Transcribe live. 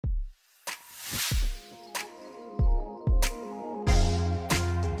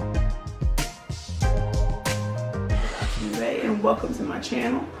and welcome to my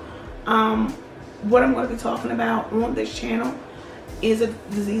channel. What I'm going to be talking about on this channel is a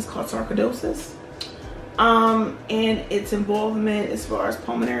disease called sarcoidosis, and its involvement as far as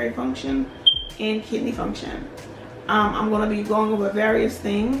pulmonary function and kidney function. I'm going to be going over various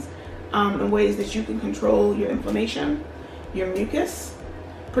things in ways that you can control your inflammation, your mucus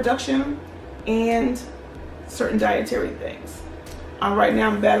production, and certain dietary things. Right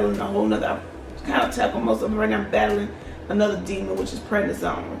now I'm battling a whole nother, kind of tackle most of them. Right now I'm battling another demon, which is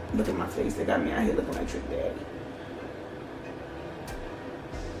prednisone. Look at my face. They got me out here looking like Trick Daddy.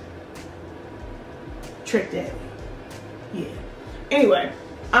 Trick Daddy. Yeah. Anyway,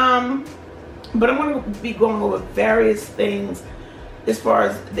 but I'm going to be going over various things as far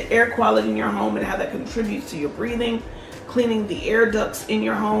as the air quality in your home and how that contributes to your breathing, cleaning the air ducts in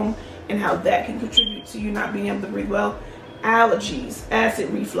your home and how that can contribute to you not being able to breathe well, allergies, acid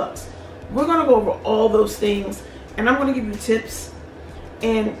reflux. We're going to go over all those things, and I'm going to give you tips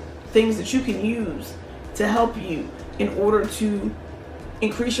and things that you can use to help you in order to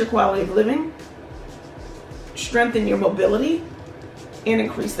increase your quality of living, strengthen your mobility, and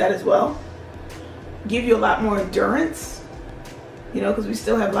increase that as well. Give you a lot more endurance, you know, because we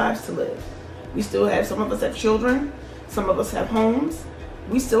still have lives to live. We still have, some of us have children, some of us have homes.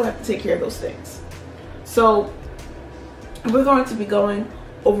 We still have to take care of those things. So we're going to be going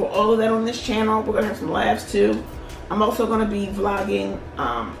over all of that on this channel. We're going to have some laughs too. I'm also going to be vlogging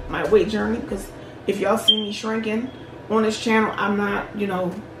my weight journey, because if y'all see me shrinking on this channel, I'm not, you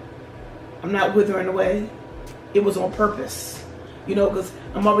know, I'm not withering away. It was on purpose, you know, because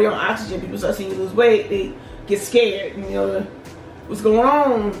I'm already on oxygen. People start seeing you lose weight, they get scared, and, you know, what's going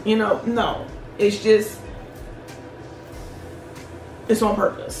on, you know. No, it's just, it's on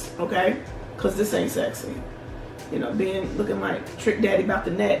purpose, okay? Because this ain't sexy, you know, looking like Trick Daddy about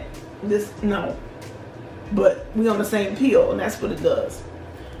the neck. This, no. But we on the same pill, and that's what it does.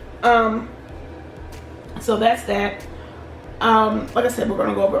 So that's that. Like I said, we're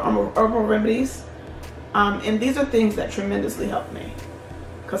gonna go over herbal remedies, and these are things that tremendously help me.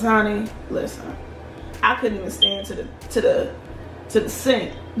 Cause honey, listen, I couldn't even stand to the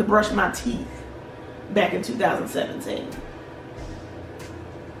sink to brush my teeth back in 2017.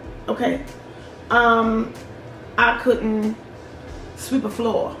 Okay, I couldn't sweep a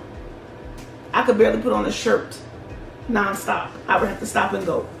floor. I could barely put on a shirt non-stop. I would have to stop and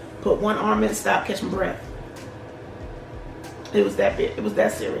go, put one arm in, stop, catch my breath. It was that big. It was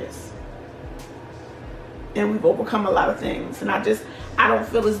that serious. And we've overcome a lot of things. And I don't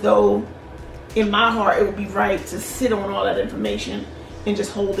feel as though in my heart it would be right to sit on all that information and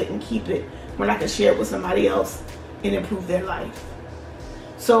just hold it and keep it when I can share it with somebody else and improve their life.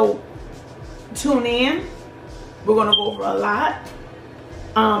 So tune in. We're going to go over a lot.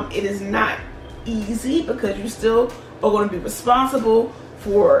 It is not easy, because you still are going to be responsible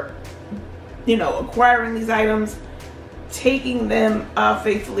for, you know, acquiring these items, taking them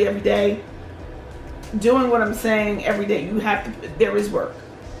faithfully every day, doing what I'm saying every day. You have to, there is work.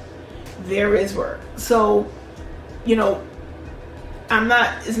 There is work. So, you know,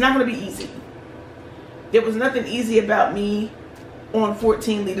 it's not going to be easy. There was nothing easy about me on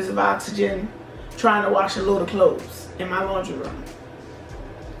 14 liters of oxygen trying to wash a load of clothes in my laundry room.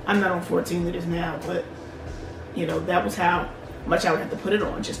 I'm not on 14 liters now, but, you know, that was how much I would have to put it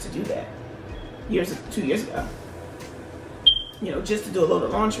on just to do that 2 years ago. You know, just to do a load of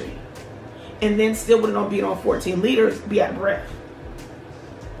laundry. And then still with it on being on 14 liters, be out of breath.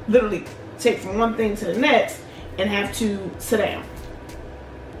 Literally take from one thing to the next and have to sit down.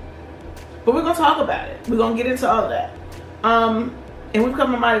 But we're going to talk about it. We're going to get into all of that. And we've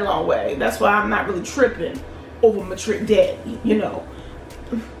come a mighty long way. That's why I'm not really tripping over my Trick Daddy, you know.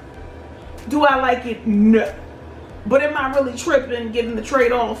 Do I like it? No. But am I really tripping given the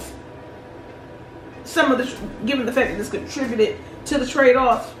trade-off? Given the fact that this contributed to the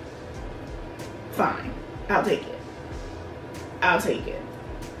trade-off? Fine. I'll take it. I'll take it.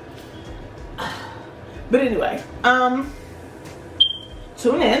 But anyway, tune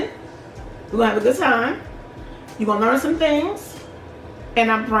in. We're going to have a good time. You're going to learn some things.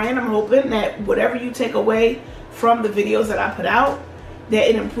 And I'm praying, I'm hoping that whatever you take away from the videos that I put out, that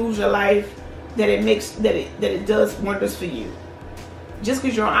it improves your life, that it does wonders for you. Just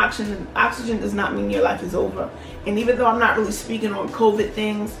because you're on oxygen does not mean your life is over. And even though I'm not really speaking on COVID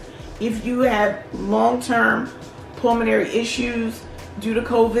things, if you have long-term pulmonary issues due to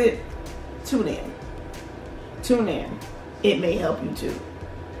COVID, tune in. Tune in. It may help you too.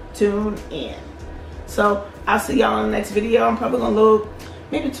 Tune in. So I'll see y'all in the next video. I'm probably gonna load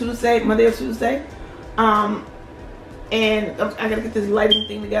maybe Tuesday, Monday or Tuesday. And I gotta get this lighting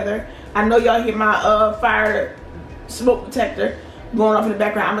thing together. I know y'all hear my fire smoke detector going off in the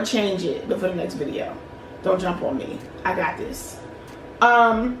background. I'm gonna change it before the next video. Don't jump on me. I got this.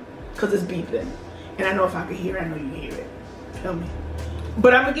 Cause it's beeping, and I know if I can hear it, I know you hear it. Feel me?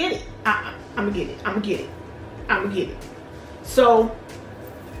 But I'm gonna get it. I'm gonna get it. I'm gonna get it. I'm gonna get it. So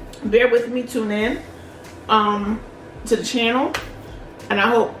bear with me. Tune in to the channel, and I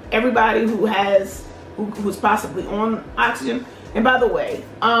hope everybody who's possibly on oxygen. And by the way,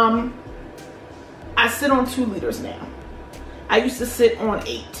 I sit on 2 liters now. I used to sit on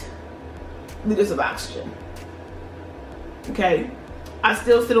 8 liters of oxygen. Okay, I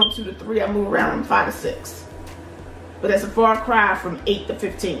still sit on 2 to 3. I move around 5 to 6, but that's a far cry from 8 to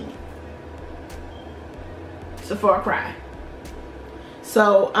 15. It's a far cry.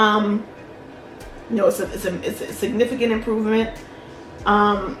 So you know, it's a significant improvement.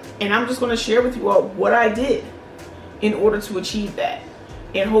 And I'm just going to share with you all what I did in order to achieve that.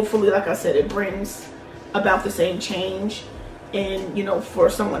 And hopefully, like I said, it brings about the same change, and, you know, for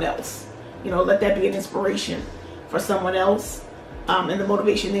someone else. You know, let that be an inspiration for someone else, and the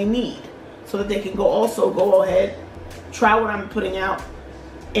motivation they need, so that they can go ahead, try what I'm putting out,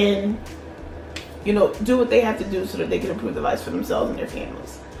 and, you know, do what they have to do so that they can improve their lives for themselves and their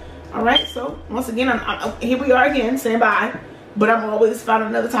families. All right, so once again, here we are again saying bye, but I'm always finding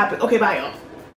another topic. Okay, bye, y'all.